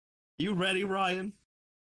You ready, Ryan?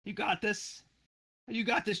 You got this? You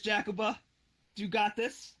got this, Jacoba? You got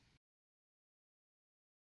this?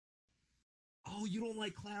 Oh, you don't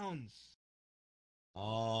like clowns.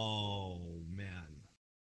 Oh, man.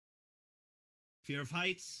 Fear of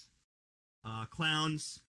heights,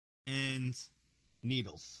 clowns, and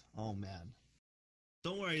needles. Oh, man.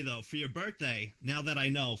 Don't worry, though. For your birthday, now that I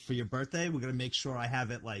know, for your birthday, we're going to make sure I have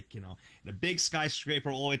it, like, in a big skyscraper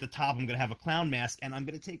all the way at the top. I'm going to have a clown mask, and I'm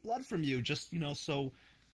going to take blood from you, just, so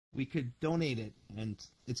we could donate it. And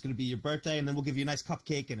it's going to be your birthday, and then we'll give you a nice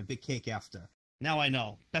cupcake and a big cake after. Now I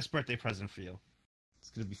know. Best birthday present for you. It's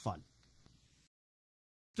going to be fun.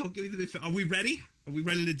 Don't give me the big... Are we ready? Are we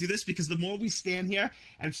ready to do this? Because the more we stand here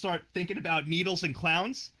and start thinking about needles and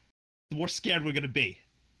clowns, the more scared we're going to be.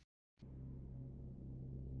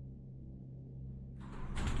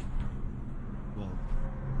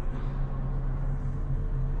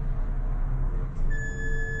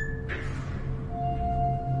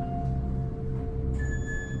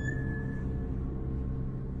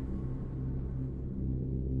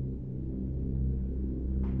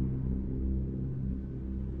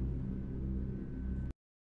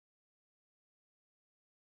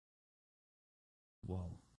 Whoa.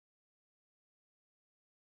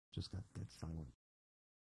 Just got dead silent.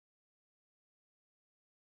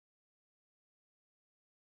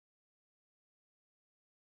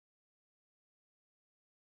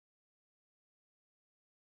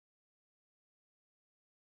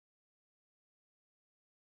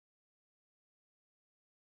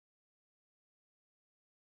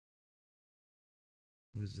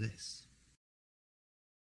 What is this?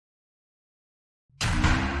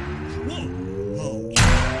 Whoa! Oh.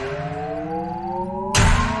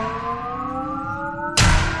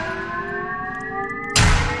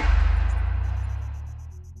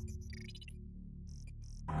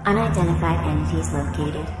 Unidentified entities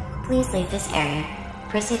located. Please leave this area.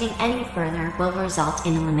 Proceeding any further will result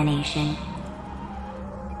in elimination.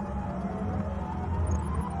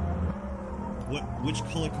 Which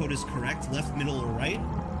color code is correct? Left, middle, or right?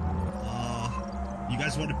 You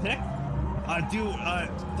guys want to pick?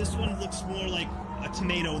 This one looks more like a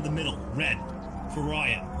tomato in the middle. Red. For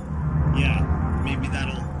Ryan. Yeah, maybe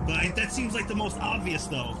that'll... But that seems like the most obvious,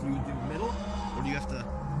 though. Do you do middle? Or do you have to...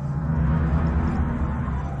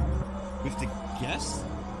 We have to guess?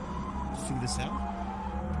 Figure this out?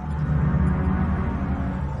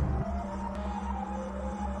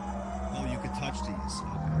 Oh, you could touch these.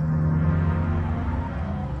 Okay.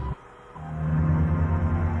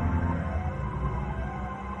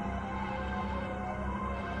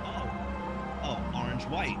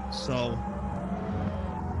 White, so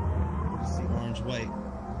let's see, orange-white.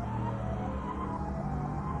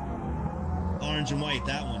 Orange and white,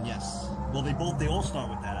 that one, yes. Well, they all start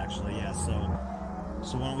with that, actually, yeah, so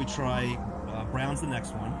why don't we try, brown's the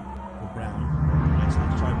next one, or brown. Alright, so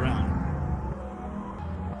let's try brown.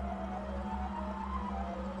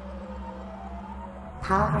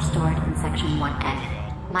 Power restored in Section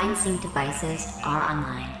 1F. Mind-sync devices are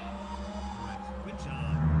online.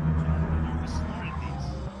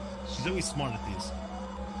 She's always smart at these.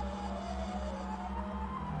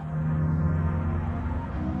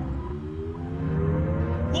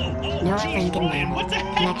 Whoa! Oh, Neuralink Ryan, enabled. what the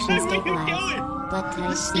heck? Connection Where are you stabilized. going? Blood type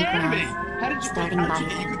You scared me. synchronized. How did you Starting body.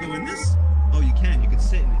 you could go in this? Oh, you can. You can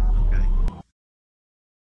sit in it. Okay.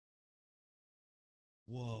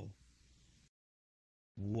 Whoa.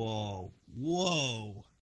 Whoa. Whoa.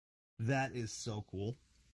 That is so cool.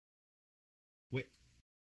 Wait.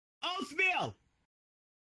 Oh, Smeel!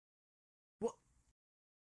 What?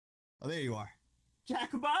 Oh, there you are.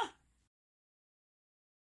 Jacoba?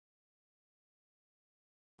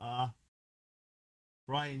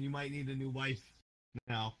 Ryan, you might need a new wife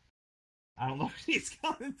now. I don't know if she's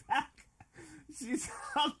coming back. She's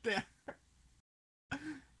out there.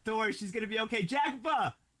 Don't worry, she's gonna be okay.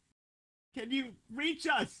 Jacoba! Can you reach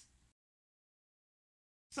us?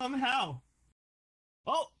 Somehow.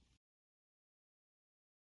 Oh!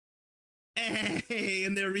 Hey,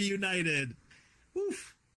 and they're reunited.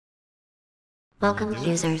 Oof. Welcome,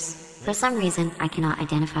 users. For some reason, I cannot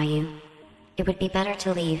identify you. It would be better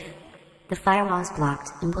to leave. The firewall is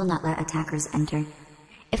blocked and will not let attackers enter.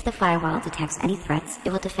 If the firewall detects any threats,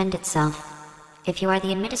 it will defend itself. If you are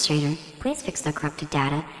the administrator, please fix the corrupted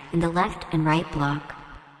data in the left and right block.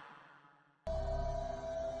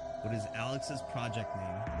 What is Alex's project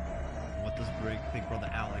name? What does Big Brother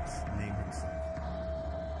Alex name himself?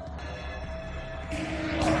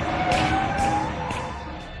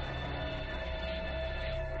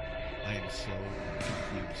 I am so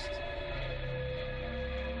confused.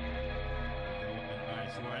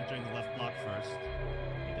 Alright, so we're entering the left block first,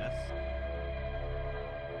 I guess.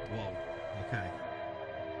 Whoa. Okay.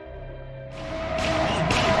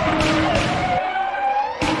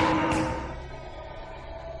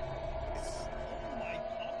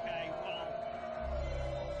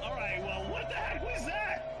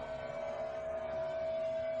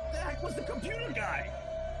 Was the computer guy.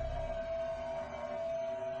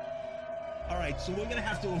 Alright, so we're gonna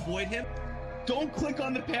have to avoid him. Don't click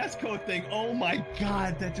on the passcode thing. Oh my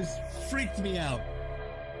god, that just freaked me out.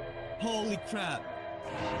 Holy crap.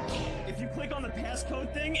 If you click on the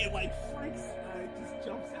passcode thing, it like freaks, it just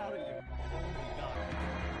jumps out at you. Oh my god.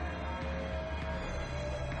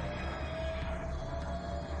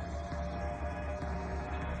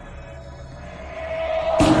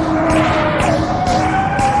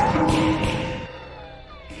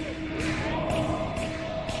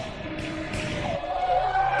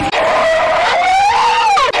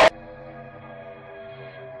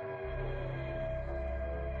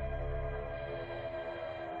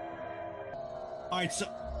 Alright, so...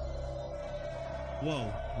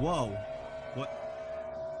 Whoa. What?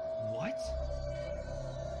 What?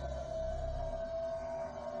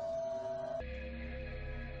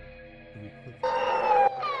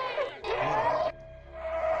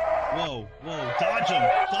 Whoa. Dodge him!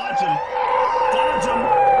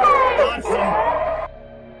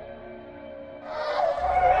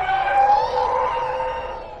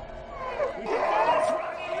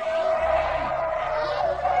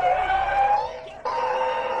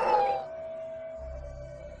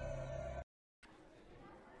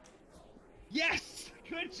 Yes!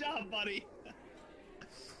 Good job, buddy!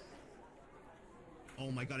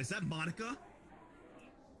 Oh my god, is that Monica?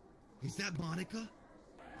 Is that Monica?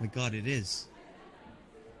 Oh my god, it is.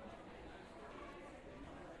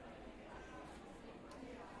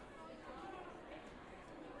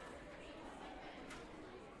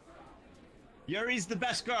 Yuri's the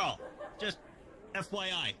best girl. Just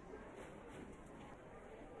FYI.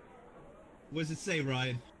 What does it say,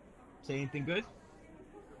 Ryan? Say anything good?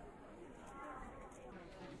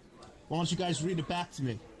 Why don't you guys read it back to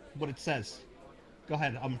me, what it says? Go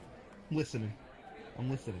ahead, I'm listening.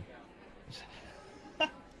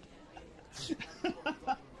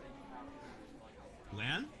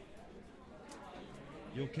 Lan?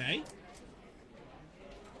 You okay?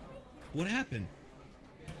 What happened?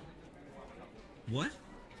 What?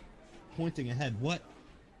 Pointing ahead, what?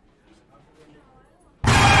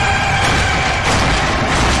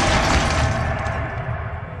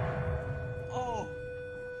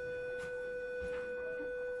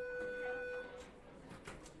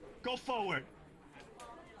 Go forward!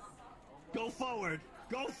 Go forward!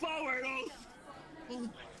 Go forward! Oh!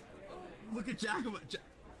 Look at Giacomo!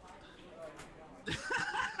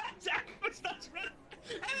 Giacomo starts running!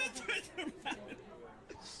 And then turns around!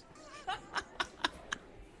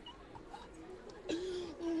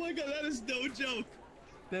 Oh my god, that is no joke!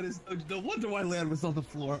 That is no wonder why Lan was on the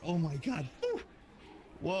floor. Oh my god.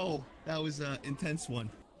 Whoa, that was an intense one.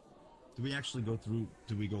 Do we actually go through?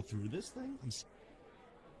 Do we go through this thing?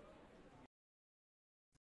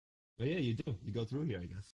 Oh yeah, you do. You go through here, I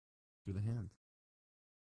guess. Through the hand.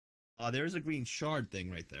 There's a green shard thing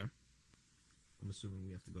right there. I'm assuming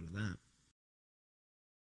we have to go to that.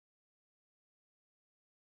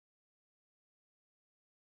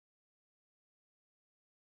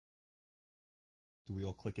 Do we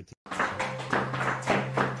all click it?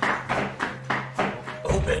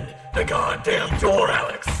 Open the goddamn door,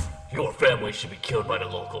 Alex! Your family should be killed by the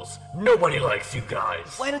locals. Nobody likes you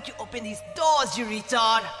guys. Why don't you open these doors, you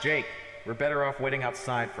retard? Jake, we're better off waiting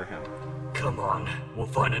outside for him. Come on, we'll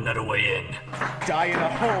find another way in. Die in a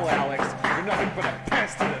hole, Alex! You're nothing but a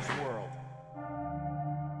pest in this world!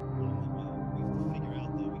 We have to figure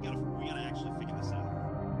out though. We gotta actually figure this out.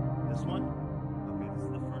 This one? Okay, this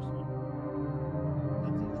is the first one.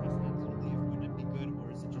 That's interesting. To leave. Would it be good, or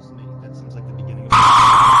is it just me? That seems like the beginning of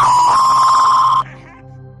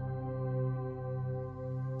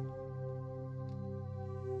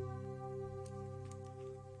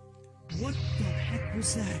What the heck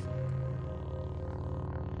was that?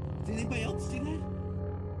 Did anybody else see that?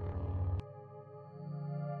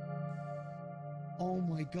 Oh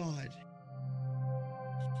my god.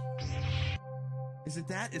 Is it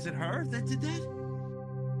that? Is it her that did that?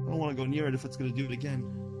 I don't want to go near it if it's going to do it again.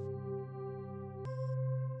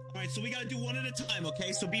 Alright, so we got to do one at a time,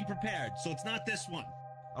 okay? So be prepared. So it's not this one.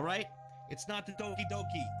 Alright? It's not the Doki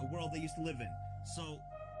Doki, a world they used to live in. So,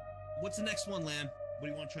 what's the next one, Lamb? What,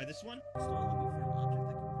 do you want to try this one? Start looking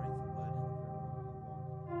for an object that can break the mud.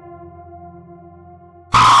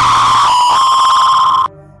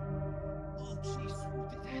 Oh, jeez, who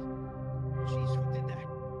did that? Jeez, who did that?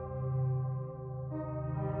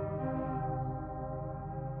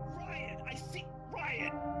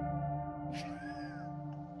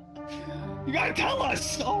 You gotta tell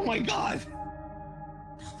us! Oh my god!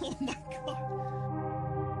 Oh my god!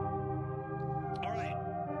 Alright.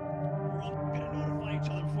 We're all gonna notify each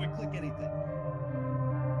other before we click anything.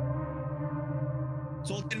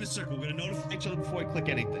 So let's get in a circle. We're gonna notify each other before we click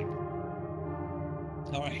anything.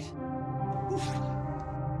 Alright.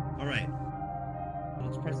 Alright.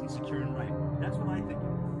 Let's press and secure and right. That's what I think it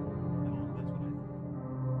is.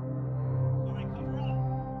 Alright, cover up.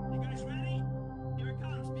 You guys ready? Here it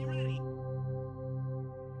comes. Be ready.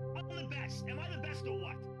 I'm the best. Am I the best or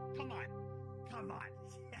what? Come on. Come on.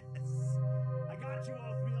 Yes. I got you,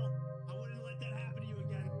 Oathmeal. I wouldn't let that happen to you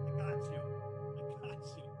again. I got you. I got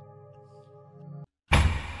you.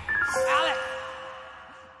 Alex!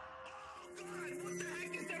 Oh, God. What the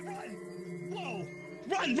heck is that run? Whoa.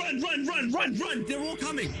 Run, run, run, run, run, run. They're all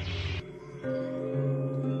coming.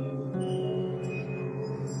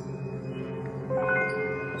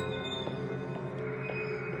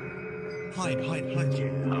 Hide, hide, hide.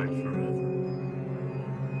 Hide forever.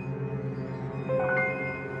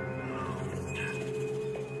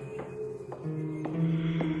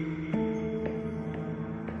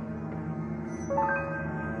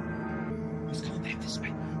 He's coming back this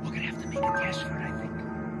way. We're gonna have to make a dash for it, I think.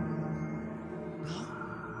 No?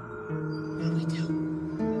 What do we do?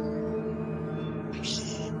 Wait, shh.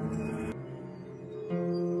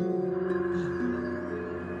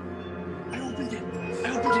 I opened it. I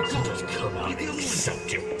opened it. Go. Just come out Get the and other one. accept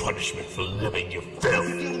your punishment for living your Get filth.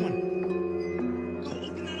 the other one. Go,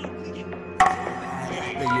 open that up. Click it.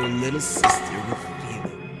 That your little sister will feel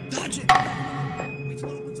it. Dodge it. Wait till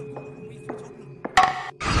it opens up. Wait till it opens up.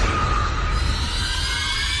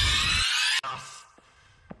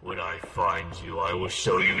 When I find you, I will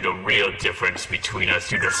show you the real difference between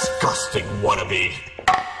us, you disgusting wannabe.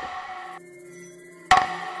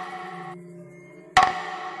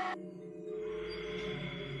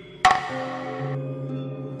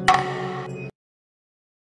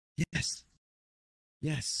 Yes.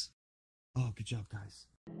 Yes. Oh, good job, guys.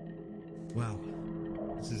 Wow.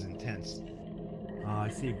 This is intense. I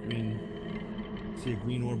see a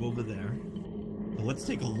green orb over there. But let's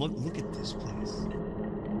take a look at this place.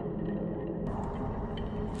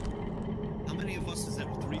 How many of us is that?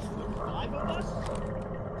 3, 4, 5 of us?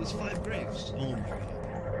 There's 5 graves. Oh my god.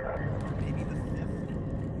 Maybe the 5th.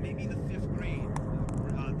 Maybe the 5th grave.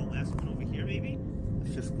 The last one over here, maybe? The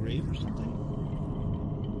 5th grave or something?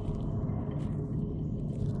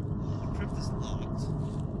 The crypt is locked.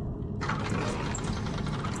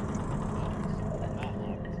 Not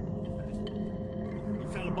locked. You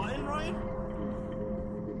found a button, Ryan?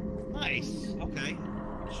 Nice. Okay.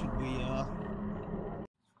 Should we,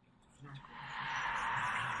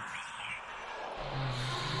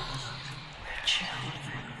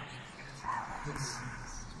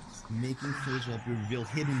 Making phase will reveal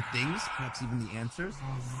hidden things, perhaps even the answers.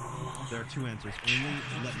 There are 2 answers. Only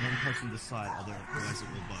let one person decide, otherwise it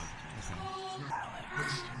will bug. Okay.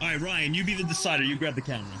 Alright, Ryan, you be the decider. You grab the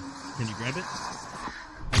camera. Can you grab it?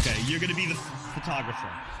 Okay, you're gonna be the photographer.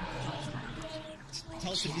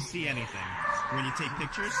 Tell us if you see anything. When you take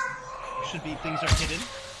pictures, should be things are hidden.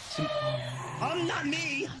 I'm not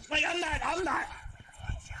me! Like, I'm not!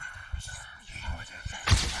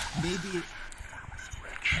 Maybe...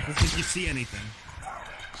 Let's see if you see anything.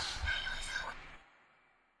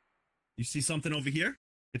 You see something over here?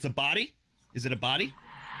 It's a body? Is it a body?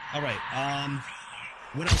 Alright,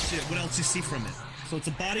 what else you see from it? So it's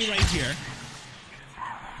a body right here.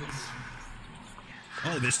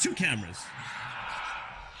 Oh, there's 2 cameras.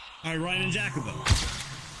 Alright, Ryan and Jacobo.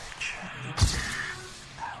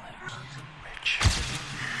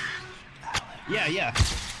 Yeah.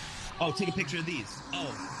 Oh, take a picture of these.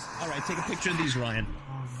 Oh, alright, take a picture of these, Ryan.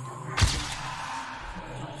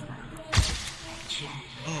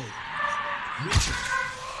 Oh, Richard.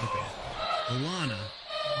 Okay. Alana.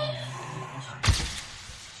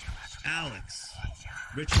 Alex.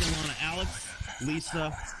 Richard, Alana, Alex,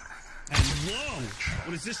 Lisa, and whoa!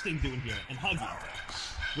 What is this thing doing here? And Huggy.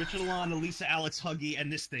 Richard, Alana, Lisa, Alex, Huggy,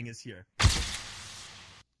 and this thing is here.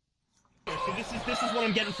 So this is what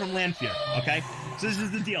I'm getting from Lanfear, okay? So this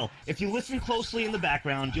is the deal. If you listen closely in the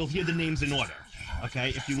background, you'll hear the names in order, okay?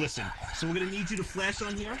 If you listen. So we're gonna need you to flash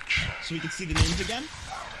on here so we can see the names again.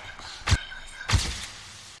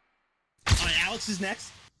 Alright, Alex is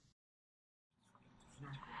next.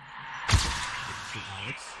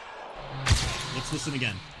 Alex. Let's listen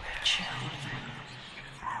again.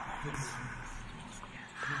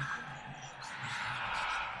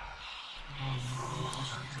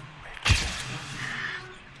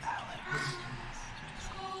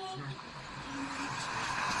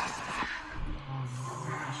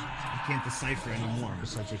 can't decipher anymore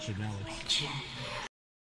besides Richard and Alex.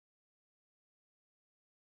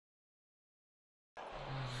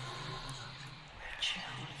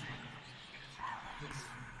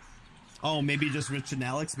 Oh, maybe just Richard and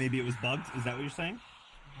Alex? Maybe it was bugged? Is that what you're saying?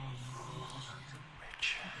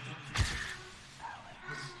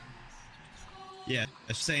 Yeah,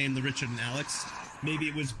 saying the Richard and Alex. Maybe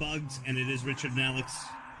it was bugged, and it is Richard and Alex.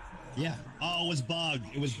 Yeah. Oh, it was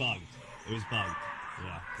bugged. It was bugged. It was bugged.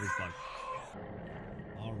 Yeah, it was bugged.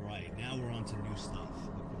 Alright, now we're on to new stuff.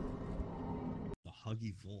 The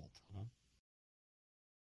Huggy Vault, huh?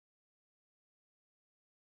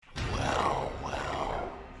 Well,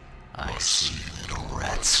 well. I see little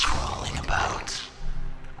rats crawling about.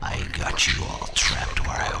 I got you all trapped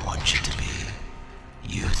where I want you to be.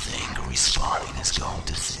 You think respawning is going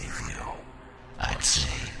to save you? I'd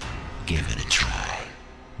say, give it a try,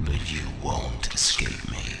 but you won't escape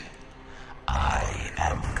me. I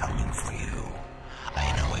am coming for you.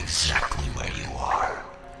 I know exactly where you are.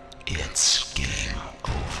 It's game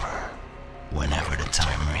over. Whenever the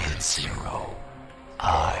timer hits 0,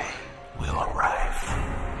 I will arrive.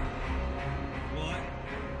 What?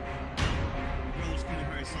 Brothers, come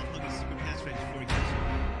over and self-hug a secret passphrase before he gets you.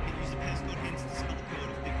 You can use the passcode hints to spell the code.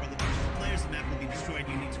 If Big Brother pushes the players, the map will be destroyed.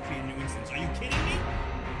 You need to create a new instance. Are you kidding me?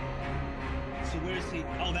 So where is he?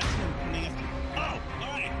 Oh, that's him coming after. Oh,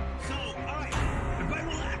 alright. So, alright. Everybody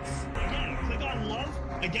relax. Again, click on love.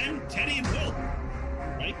 Again, Teddy and Will.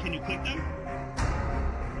 Right? Can you click them?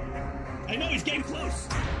 I know, he's getting close.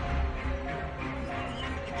 Click on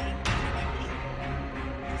love again. Can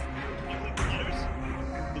you click the letters?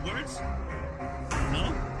 The words?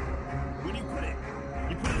 No? Where do you put it?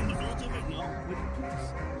 You put it in the vault of it? No? Where do you put this?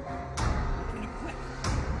 Where can you click?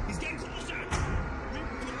 He's getting closer! Where do you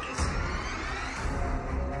put this?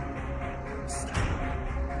 Stop!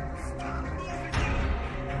 Stop moving, you!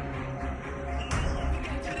 Love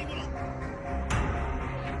again, Teddy Will!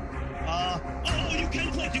 Oh, you can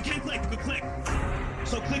click! You can click! Good click!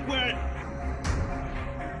 So click where...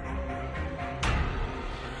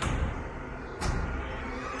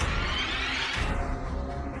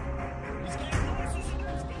 He's getting closer, so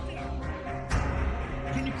let's get there!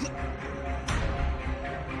 Can you click...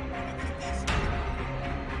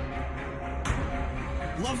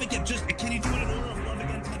 Love again, just... Can you do it in order of love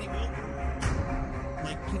again, Teddy Will?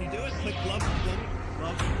 Like, can you do it? Click love, again,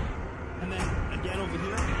 love, and then again over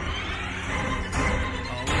here.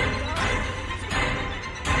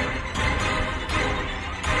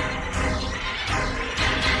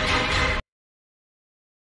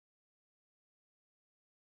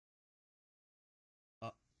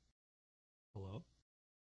 Hello?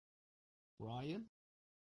 Ryan?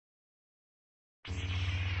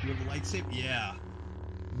 You have a lightsaber? Yeah.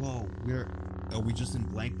 Whoa, are we just in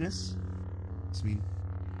blankness? Does mean...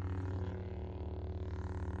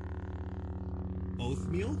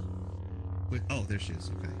 Oathmeal? Wait, oh, there she is,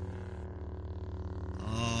 okay.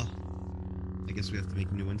 I guess we have to make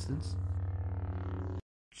a new instance?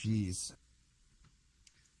 Jeez.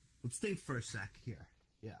 Let's think for a sec here.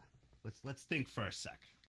 Yeah. Let's think for a sec.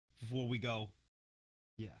 Before we go.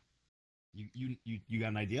 Yeah. You got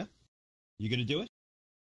an idea? You gonna do it?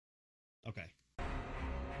 Okay.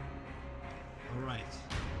 Alright.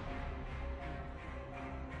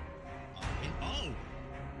 Oh!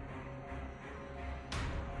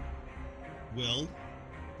 Will.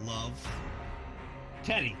 Love.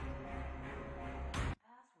 Teddy.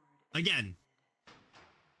 Again.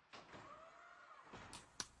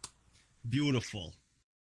 Beautiful.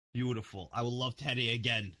 Beautiful. I will love Teddy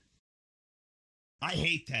again. I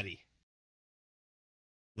hate Teddy.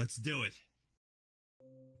 Let's do it.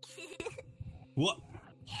 What?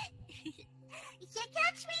 You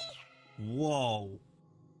touch me! Whoa.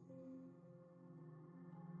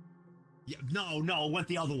 Yeah, no, it went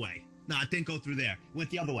the other way. No, it didn't go through there. It went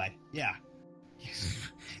the other way. Yeah.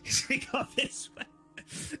 It go this way.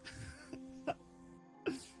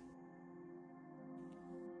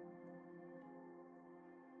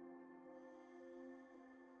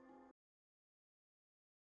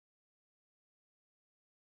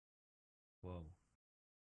 Whoa.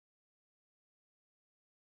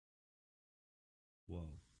 Whoa.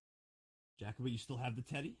 Jacoby, you still have the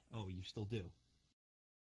teddy? Oh, you still do.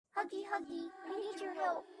 Huggy, Huggy, I need your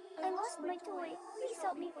help. I lost my toy. Please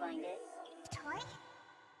help me find it. Toy?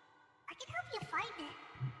 I can help you find it.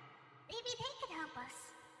 Maybe they can help us.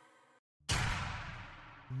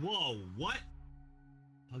 Whoa, what?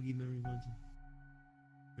 Huggy Mary runs.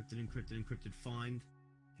 Encrypted, encrypted, encrypted, find.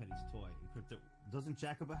 Teddy's toy. Encrypted. Doesn't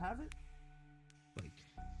Jacoba have it? Like.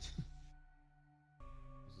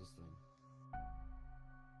 What's this thing?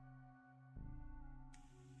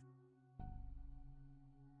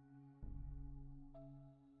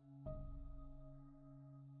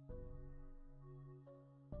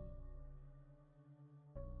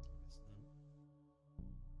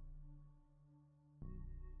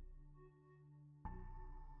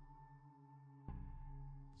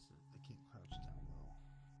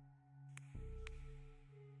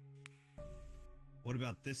 What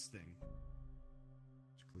about this thing?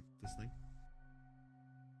 Just click this thing.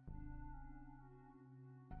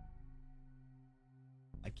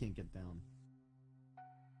 I can't get down.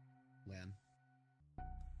 Lan.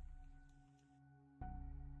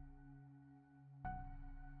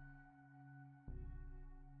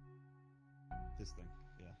 This thing,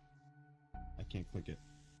 yeah. I can't click it.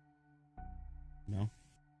 No?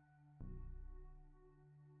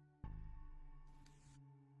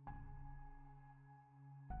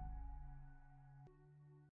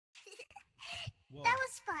 Whoa. That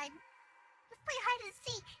was fun. Let's play hide and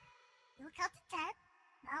seek. You'll count to 10.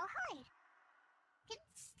 I'll hide. Can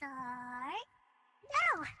start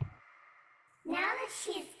now. Now that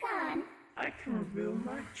she's gone, I can reveal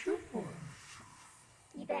my true form.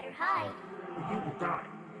 you better hide. You will die.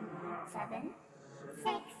 7,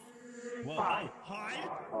 6, Whoa. 5, Hide!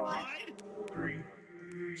 4, Hide! 3,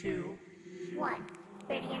 2. 1.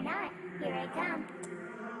 Ready or not, here I come.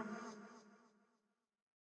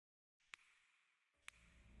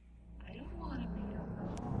 I don't want to be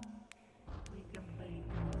alone. We can play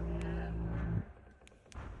forever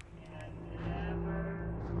and ever.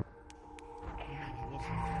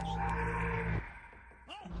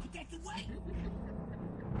 Oh, put that away!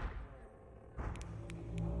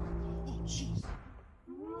 Oh, jeez.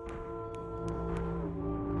 Oh,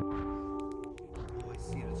 I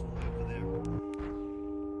see it. It's way over there.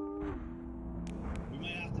 We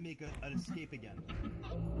might have to make an escape again.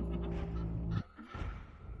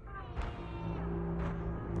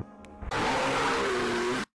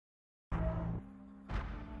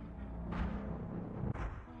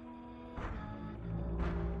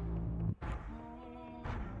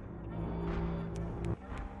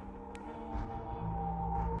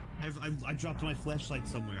 I dropped my flashlight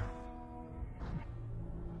somewhere.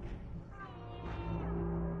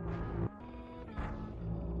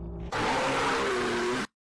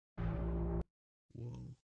 Whoa.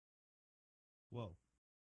 Whoa.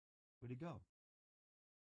 Where'd it go?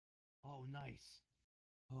 Oh, nice.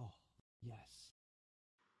 Oh, yes.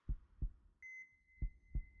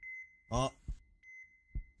 Oh.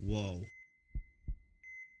 Whoa.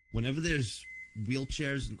 Whenever there's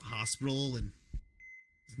wheelchairs in the hospital and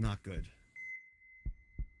it's not good.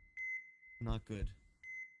 Not good.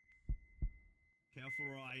 Careful,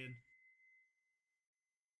 Ryan.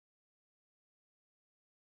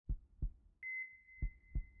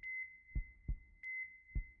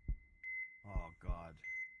 Oh, God.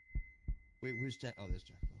 Wait, where's Jack? Oh, there's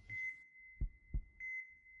Jack. Okay.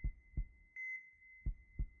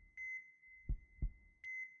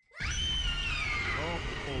 Oh.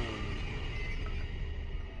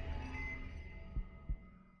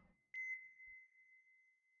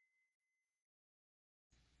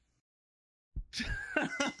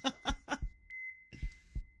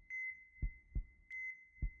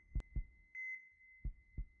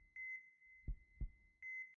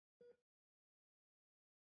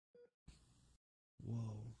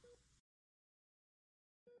 Whoa.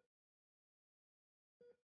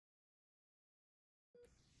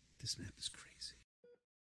 This map is crazy.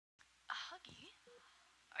 Huggy?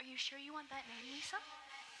 Are you sure you want that name, Lisa?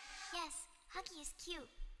 Yes, Huggy is cute.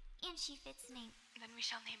 And she fits the name. Then we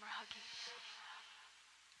shall name her Huggy.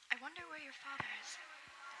 I wonder where your father is.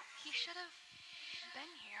 He should have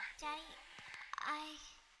been here. Daddy,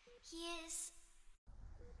 he is...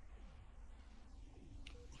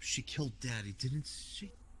 Oh, she killed Daddy, didn't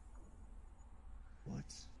she?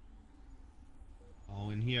 What? Oh,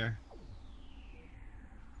 in here.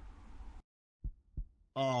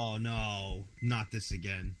 Oh, no. Not this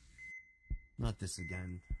again. Not this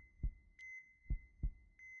again.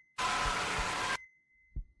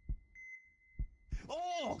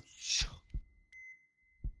 Oh!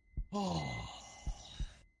 Oh!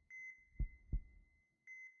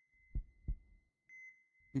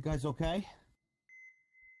 You guys okay?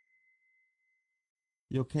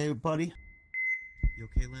 You okay, buddy? You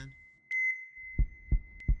okay, Len?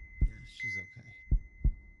 Yeah, she's okay.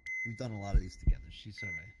 We've done a lot of these together. She's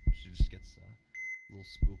alright. She just gets a little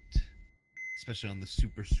spooked. Especially on the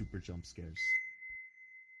super jump scares.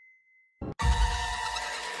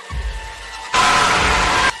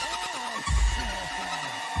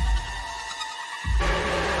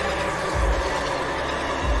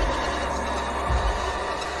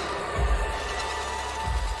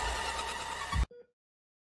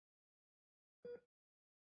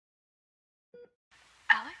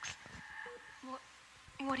 Alex?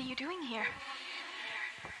 What are you doing here?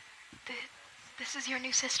 This is your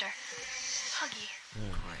new sister, Huggy.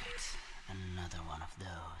 Great. Another one of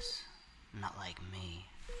those. Not like me.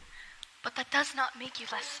 But that does not make you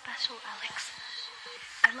less special, Alex.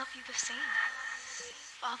 I love you the same.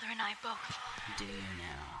 Father and I both. Do you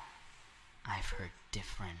now? I've heard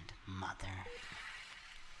different, Mother.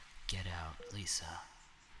 Get out, Lisa.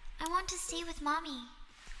 I want to stay with Mommy.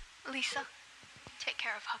 Lisa, take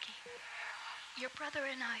care of Huggy. Your brother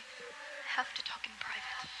and I have to talk in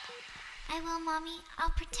private. I will, Mommy.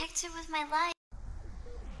 I'll protect her with my life.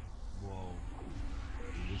 Whoa.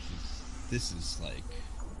 This is like...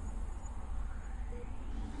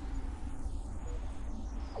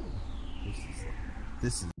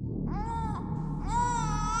 This is...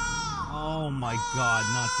 Oh my god,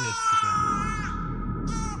 not this again.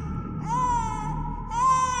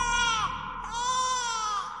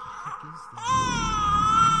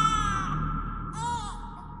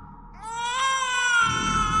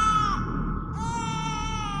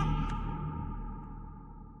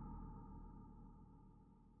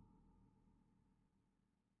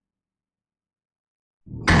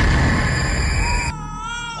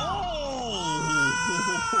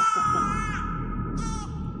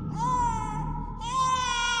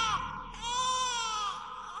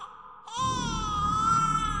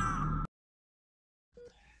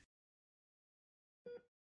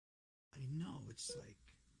 I know, it's like...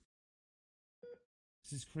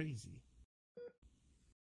 This is crazy.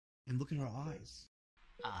 And look at her eyes.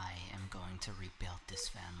 I am going to rebuild this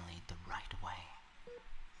family the right way.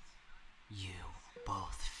 You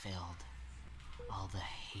both failed. All the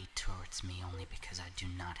hate towards me only because I do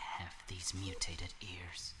not have these mutated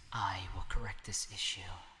ears. I will correct this issue.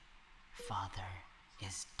 Father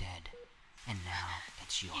is dead, and now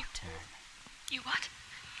it's your turn. You what?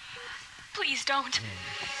 Please don't.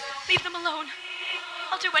 Leave them alone.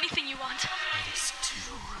 I'll do anything you want. It is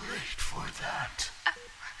too late for that.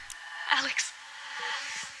 Alex,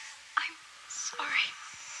 I'm sorry.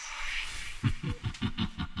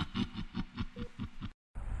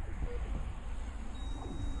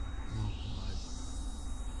 Oh god.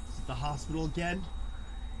 Is it the hospital again?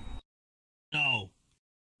 No.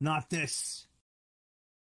 Not this.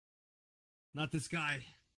 Not this guy.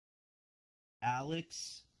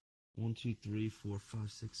 Alex? 1, 2, 3, 4,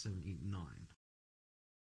 5, 6, 7, 8, 9.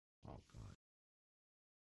 Oh god.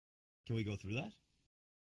 Can we go through that?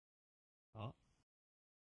 Oh.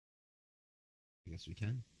 I guess we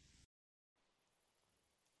can.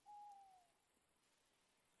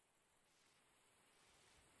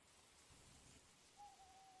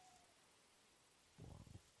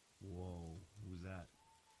 Whoa, who's that?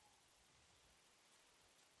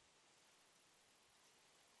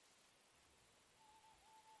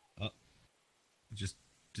 Just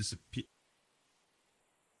disappear.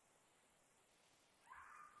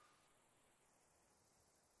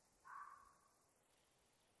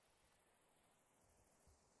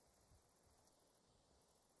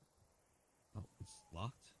 Oh, it's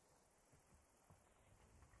locked?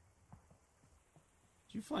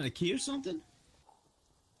 Did you find a key or something?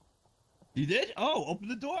 You did? Oh, open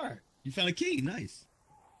the door. You found a key. Nice.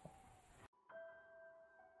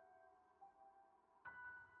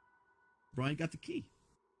 Brian got the key.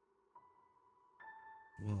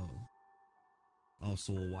 Whoa. Oh,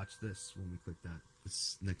 so we'll watch this when we click that.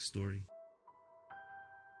 This next story.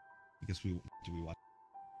 I guess do we watch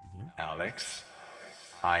it here? Alex,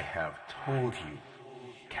 I have told you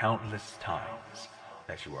countless times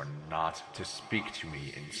that you are not to speak to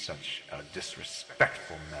me in such a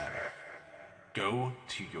disrespectful manner. Go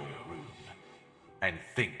to your room and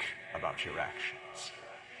think about your actions.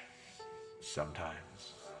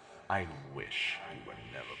 Sometimes I wish you were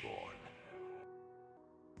never born.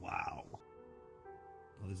 Wow.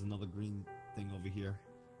 Oh, there's another green thing over here.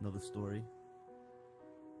 Another story.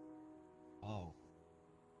 Oh.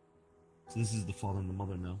 So this is the father and the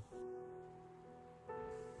mother now.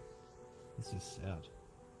 This is sad.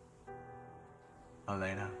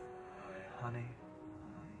 Elena, honey,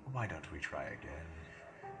 why don't we try again?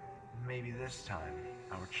 Maybe this time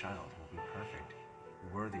our child will be perfect,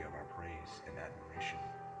 worthy of our praise and admiration.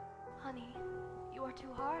 Honey, you are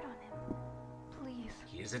too hard on him. Please.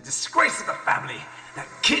 He is a disgrace to the family. That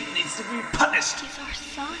kid needs to be punished. He's our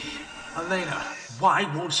son. Elena, why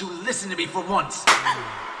won't you listen to me for once? Oh.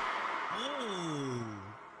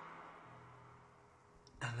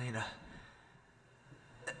 Elena,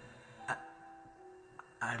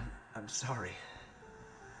 I'm sorry.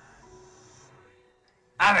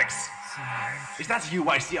 Alex! Is that you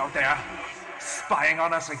I see out there? Spying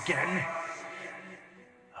on us again?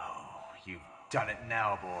 Oh, you've done it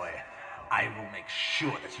now, boy. I will make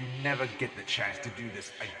sure that you never get the chance to do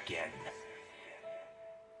this again.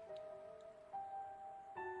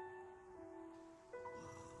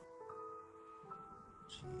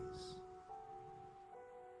 Jeez.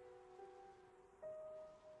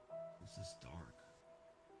 This is dark.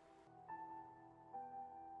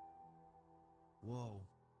 Whoa.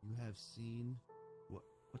 You have seen...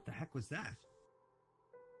 What the heck was that?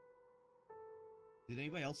 Did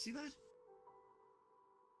anybody else see that?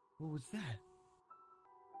 What was that?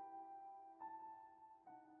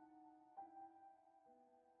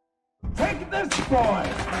 Take this, boy!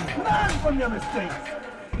 Learn from your mistakes!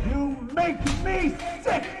 You make me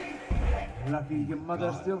sick! Lucky your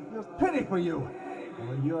mother still feels pity for you,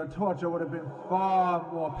 or your torture would have been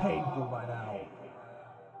far more painful by now.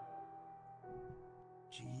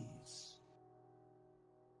 Jeez.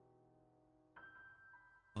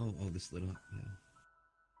 Oh, this lit up, yeah.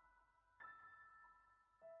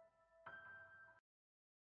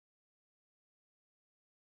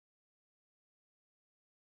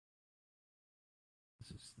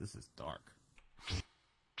 This is dark.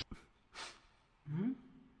 Hmm?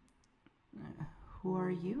 Who are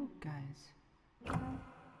you guys?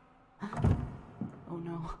 Oh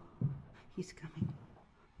no, he's coming.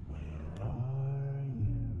 Where are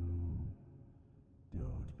you?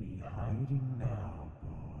 Don't be hiding now,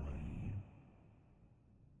 boy.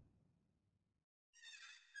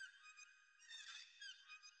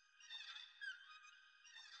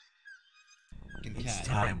 It's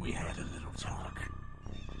time we had a little talk.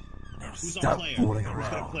 Now Who's stop on player? fooling Who's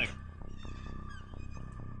gonna around. click?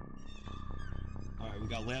 Alright, we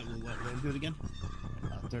got let him do it again.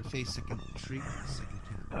 Third face, second tree, second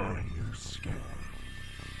cat. Are you scared?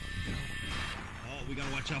 Oh, we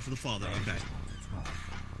gotta watch out for the father, okay.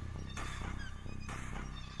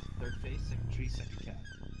 Third face, second tree, second cat.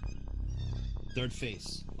 Third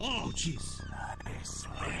face. Oh, jeez. I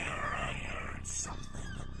swear I heard something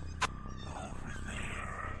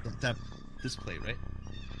over there. This play, right?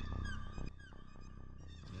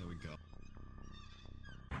 There we go.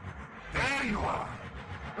 There you are!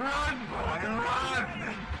 Run, boy,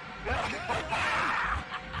 run!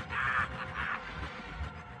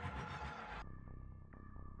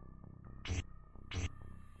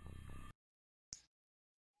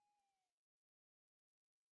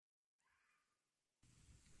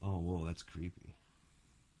 Oh, whoa, that's creepy.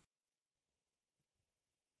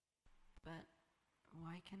 But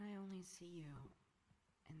why can I only see you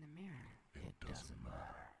in the mirror? It doesn't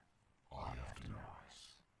matter. All you have to know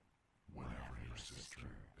is, whenever your sister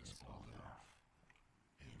is old enough,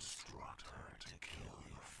 instruct her to kill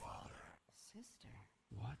your father. Sister?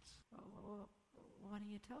 What? What are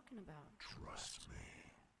you talking about? Trust me.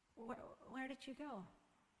 Where did you go?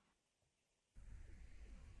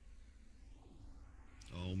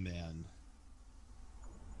 Oh, man.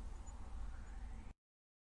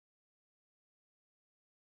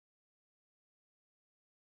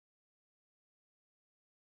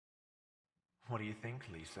 What do you think,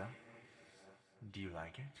 Lisa? Do you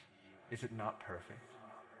like it? Is it not perfect?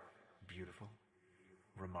 Beautiful?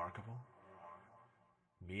 Remarkable?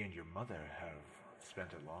 Me and your mother have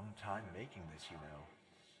spent a long time making this, you know.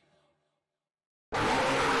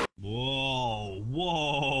 Whoa,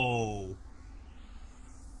 whoa.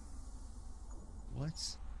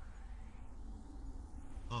 What?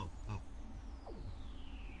 Oh.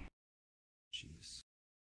 Jeez.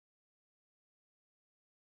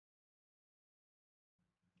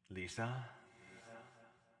 Lisa,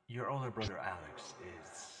 your older brother Alex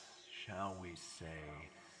is, shall we say,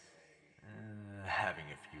 having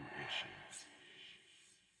a few issues.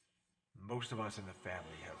 Most of us in the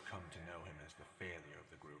family have come to know him as the failure of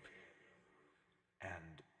the group.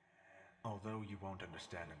 And although you won't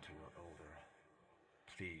understand until you're older,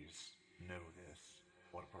 please know this,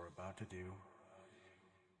 what we're about to do,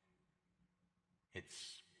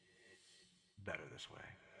 it's better this way.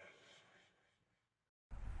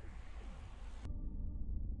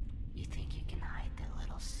 You think you can hide that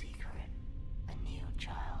little secret? A new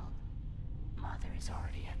child? Mother is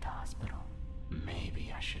already at the hospital.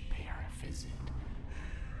 Maybe I should pay her a visit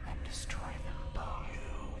and destroy them both.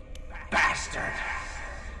 You bastard!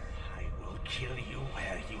 I will kill you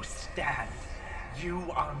where you stand.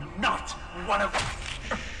 You are not one of...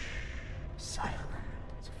 Silent,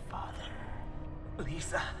 father.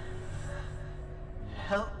 Lisa,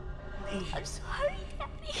 help me. I'm sorry,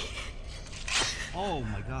 Daddy. Oh,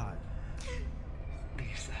 my God.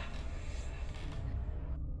 Lisa,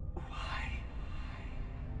 why?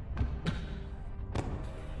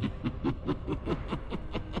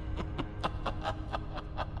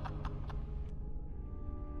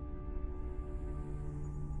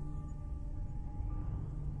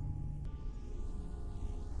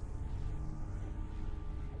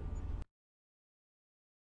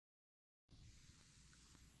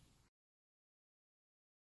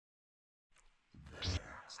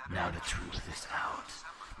 Now the truth is out,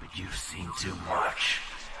 but you've seen too much,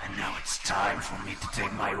 and now it's time for me to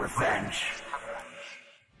take my revenge.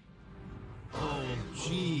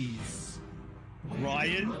 Jeez.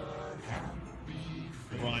 Ryan?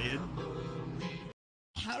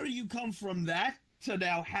 How do you come from that to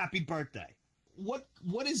now happy birthday? What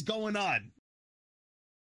is going on?